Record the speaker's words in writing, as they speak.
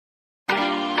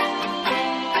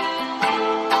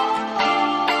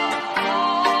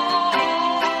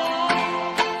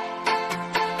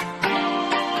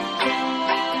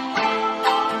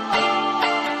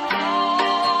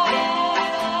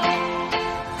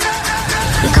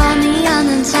You call me on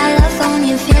the telephone,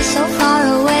 you feel so far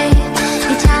away.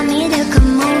 You tell me to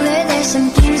come over, there's some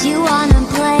games you wanna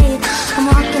play. I'm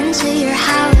walking to your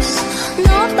house,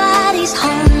 nobody's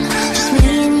home, just me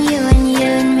and you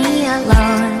and me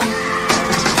alone.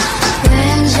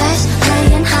 We're just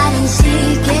playing hide and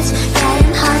seek, it's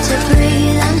getting hard to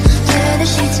breathe under the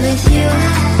sheets with you.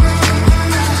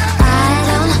 I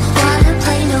don't wanna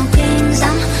play no games,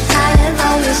 I'm tired of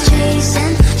always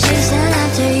chasing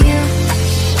after you.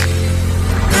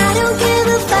 I don't give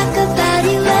a fuck about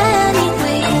you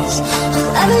anyways.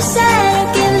 Whoever said I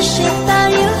give a shit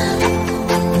about you?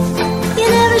 You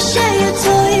never share your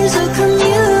toys or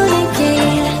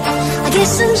communicate. I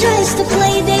guess I'm just a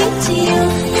play date to you.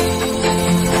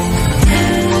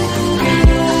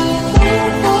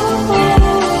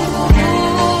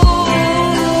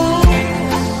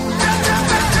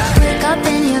 Wake up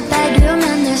in your bedroom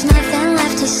and there's nothing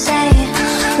left to say.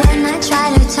 When I try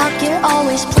to talk, you're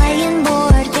always playing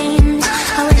board games.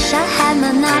 I wish I had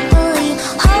Monopoly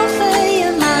over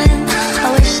your mind. I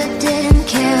wish I didn't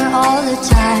care all the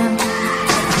time.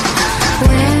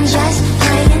 We're just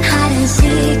playing hide and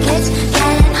seek, it's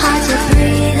getting hard to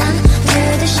breathe under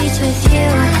the sheets with you.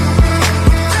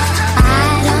 I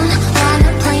don't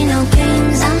wanna play no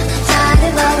games, I'm tired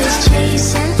of always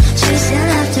chasing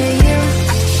after you.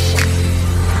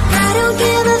 I don't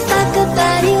give a fuck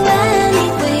about you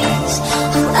anyways.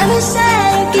 Whoever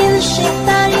said I give a shit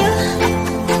about you?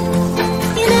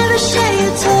 You never share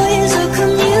your toys or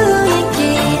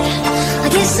communicate. I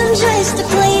guess I'm just a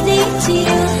play date to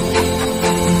you.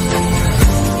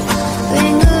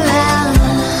 Ring around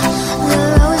the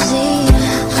rosy,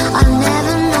 I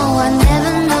never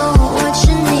know what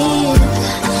you need.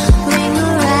 Ring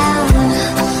around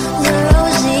the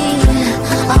rosy,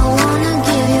 I wanna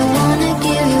give you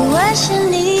what you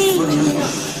need.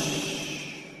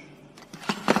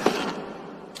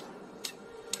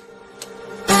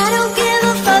 I don't give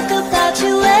a fuck about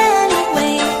you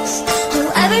anyways.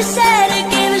 Whoever said I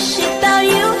give a shit about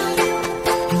you?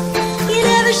 You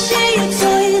never share your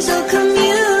toys or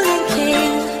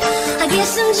communicate. I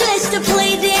guess I'm just a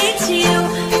play date to you.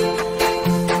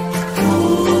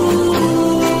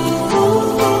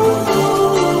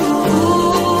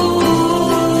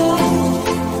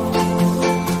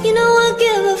 You know I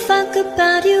give a fuck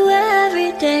about you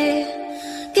every day.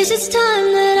 Guess it's time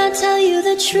that I tell you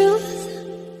the truth.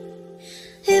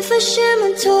 If I share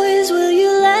my toys, will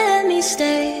you let me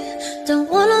stay? Don't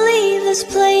wanna leave this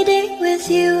play date with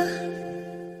you.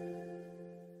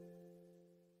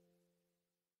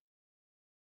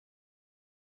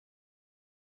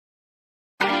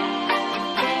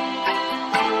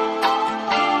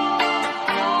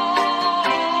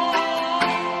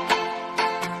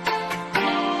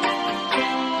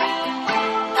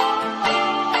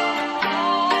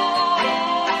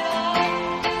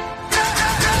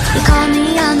 You call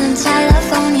me on the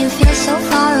telephone, you feel so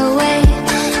far away.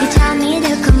 You tell me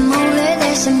to come over,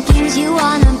 there's some games you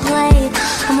wanna play.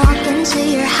 I'm walking to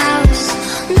your house,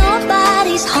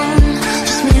 nobody's home,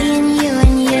 just me and you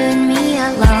and me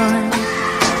alone.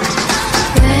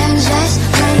 We're just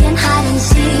playing hide and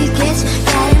seek, it's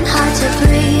getting hard to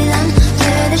breathe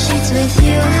under the sheets with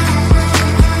you.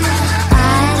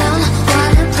 I don't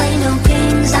wanna play no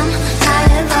games, I'm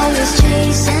tired of always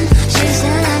chasing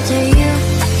after you.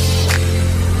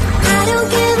 I don't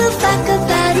give a fuck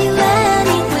about you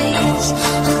anyways.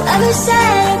 Whoever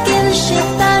said I give a shit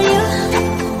about you?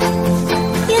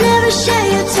 You never share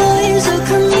your toys or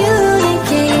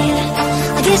communicate.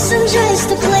 I guess I'm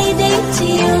just a play date to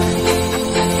you.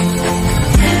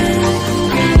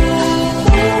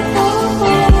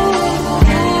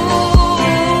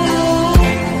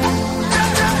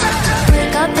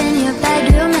 Wake up in your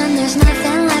bedroom and there's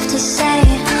nothing left to say.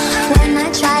 When I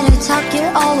try to talk,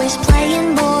 you're always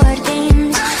playing board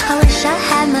games. I wish I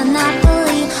had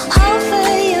Monopoly over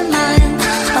your mind.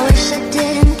 I wish I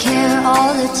didn't care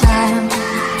all the time.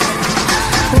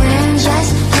 We're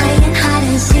just playing hide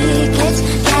and seek, it's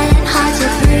getting hard to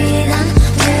breathe.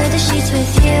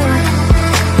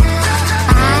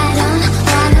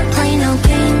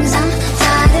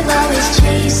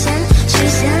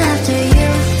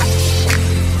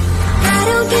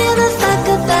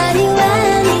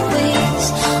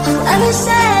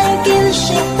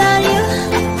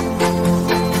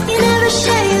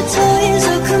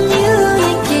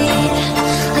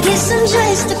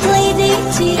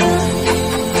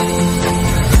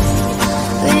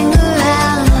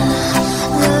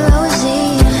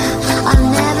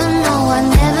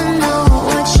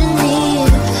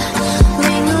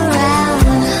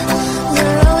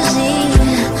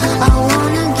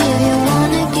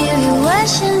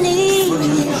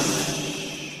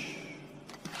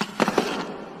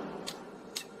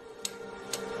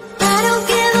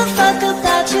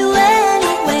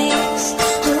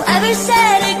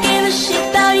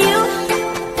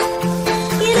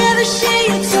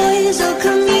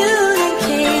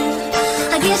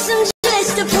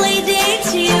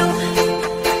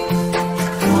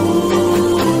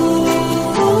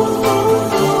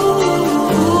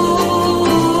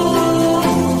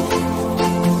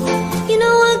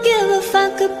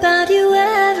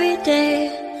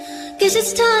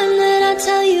 Guess it's time that I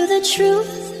tell you the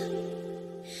truth.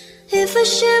 If I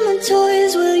share my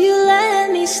toys, will you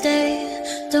let me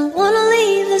stay? Don't wanna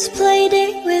leave this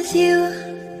playdate with you.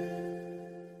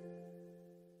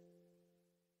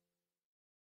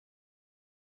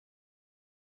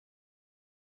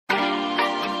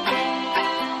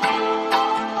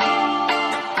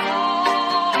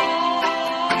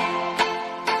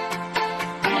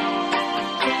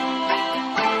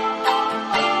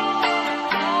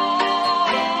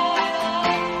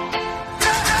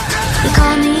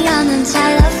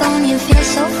 Telephone, you feel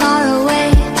so far away.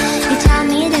 You tell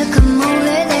me to come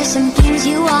over, there's some games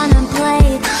you wanna play.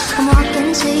 I'm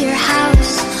walking to your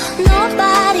house,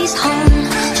 nobody's home,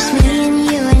 just me and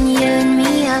you and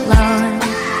me alone.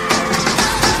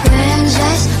 We're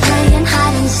just playing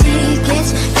hide and seek,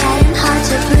 it's getting hard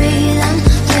to breathe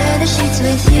under the sheets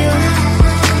with you.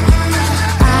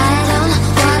 I don't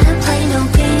wanna play no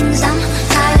games, I'm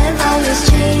tired of always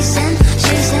chasing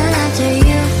after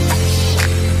you.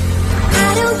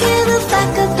 I don't give a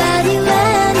fuck about you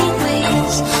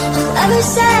anyways. Whoever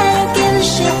said I give a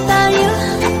shit about you?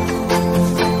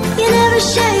 You never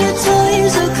share your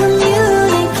toys or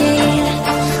communicate.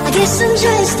 I guess I'm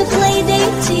just a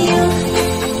playdate to you.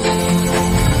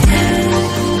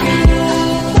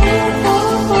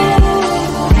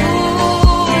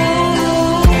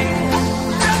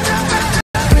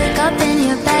 Wake up in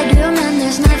your bedroom and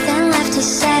there's nothing left to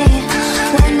say.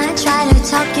 When I try to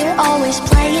talk, you're always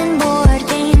playing board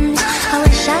games. I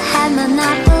wish I had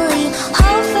Monopoly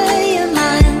over your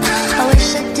mind. I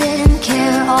wish I didn't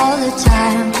care all the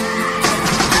time.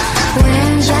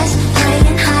 We're just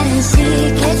playing hide and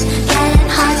seek, it's getting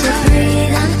hard to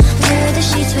breathe under the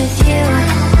sheets with you.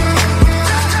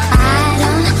 I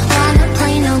don't wanna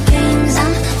play no games,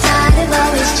 I'm tired of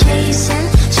always chasing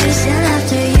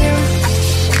after you.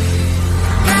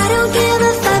 I don't give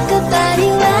a fuck about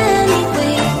you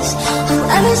anyways.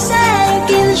 Whoever said I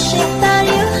give a shit about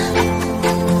you?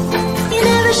 You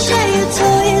never share your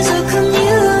toys or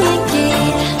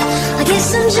communicate. I guess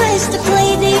I'm just a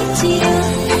playdate to you.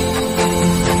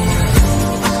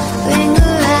 Ring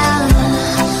around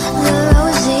the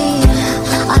rosy,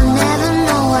 I never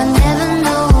know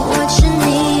what you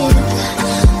need.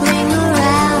 Ring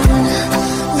around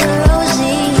the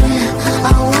rosy,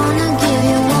 I wanna give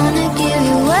you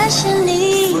what you need.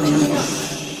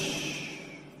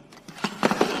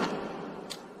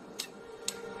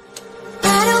 I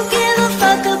don't give a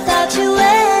fuck about you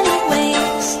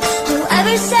anyways.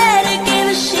 Whoever said I gave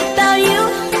a shit about you?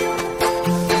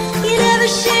 You never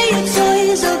share your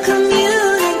toys or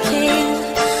communicate.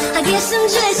 I guess I'm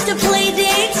just a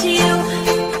playdate to you.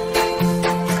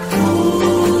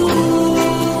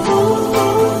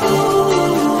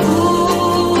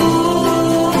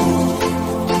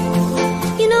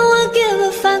 You know I give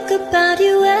a fuck about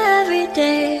you every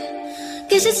day.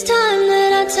 Guess it's time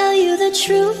that I tell you the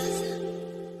truth.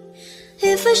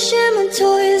 If I share my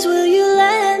toys, will you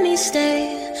let me stay?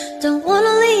 Don't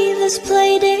wanna leave this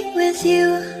playdate with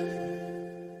you.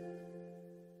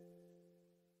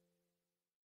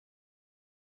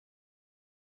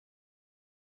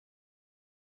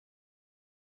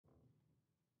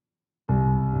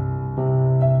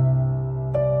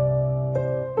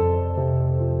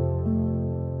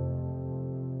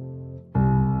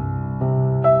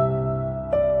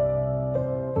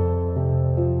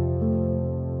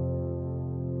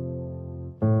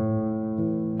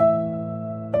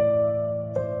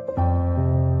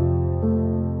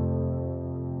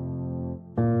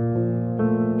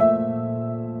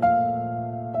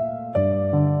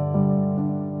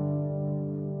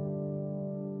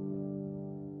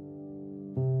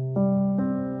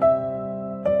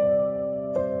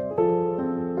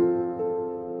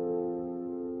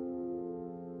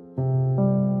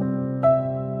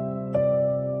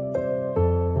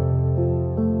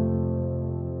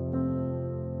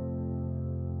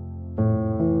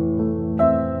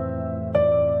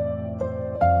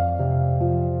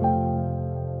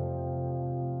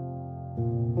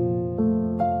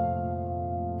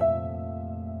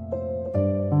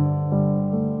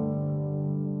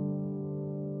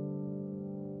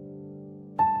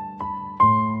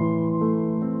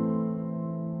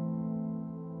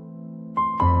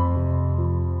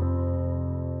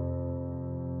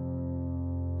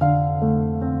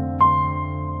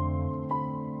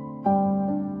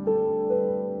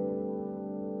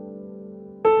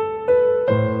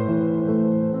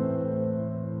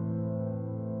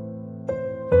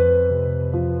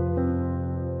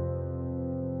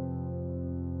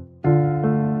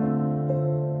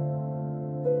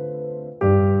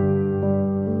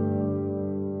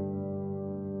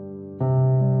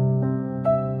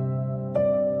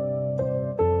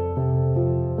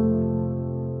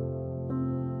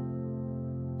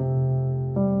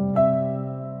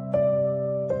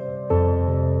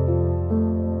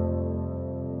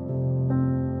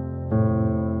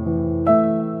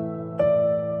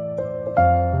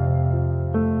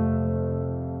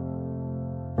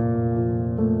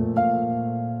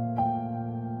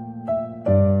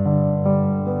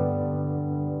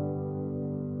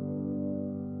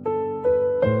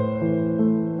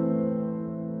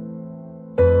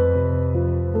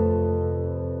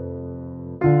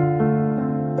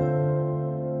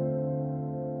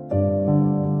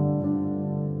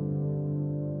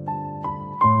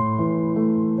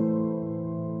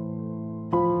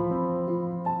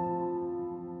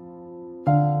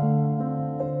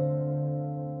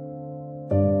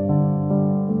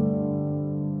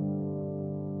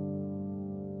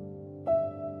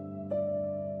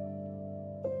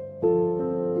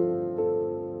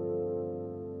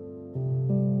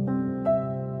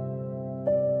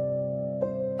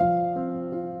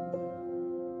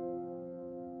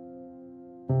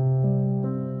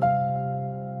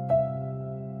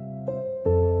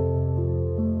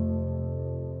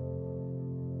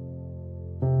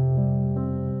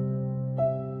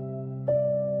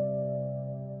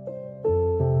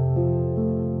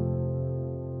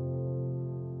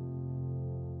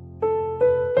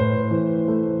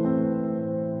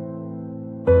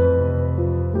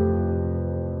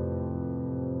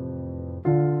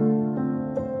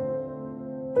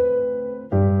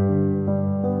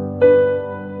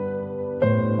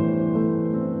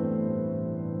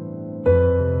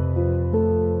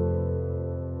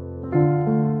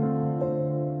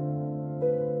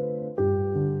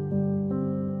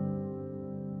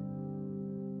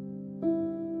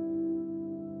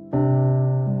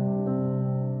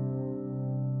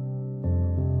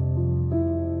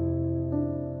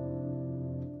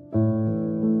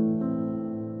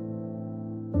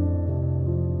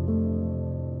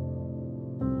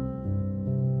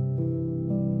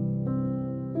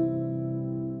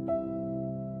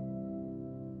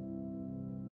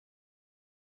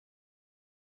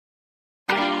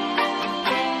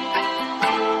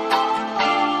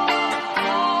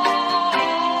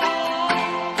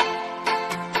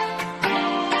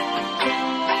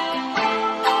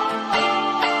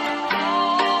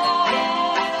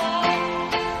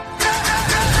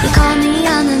 You call me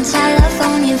on the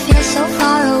telephone, you feel so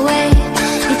far away.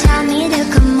 You tell me to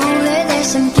come over, there's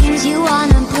some games you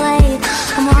wanna play.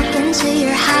 I'm walking to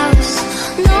your house,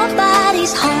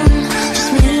 nobody's home.